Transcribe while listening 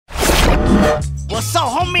What's up,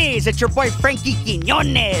 homies? It's your boy Frankie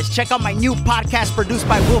Quiñones. Check out my new podcast produced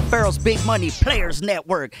by Will Ferrell's Big Money Players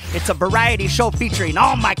Network. It's a variety show featuring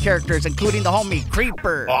all my characters, including the homie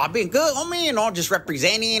Creeper. Oh, I've been good, homie. You know, just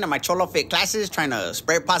representing in my CholoFit classes, trying to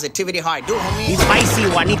spread positivity how I do, homie. He's spicy,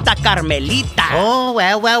 Juanita Carmelita. Oh,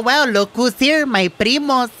 well, look who's here, my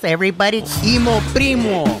primos. Everybody, emo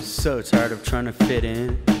primo. So tired of trying to fit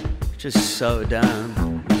in. Just so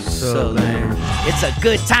dumb. So lame. It's a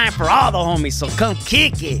good time for all the homies, so come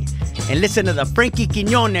kick it. And listen to the Frankie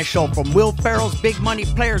Quiñones Show from Will Ferrell's Big Money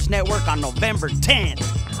Players Network on November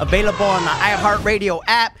 10th. Available on the iHeartRadio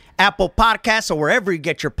app, Apple Podcasts, or wherever you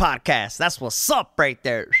get your podcasts. That's what's up right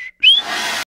there.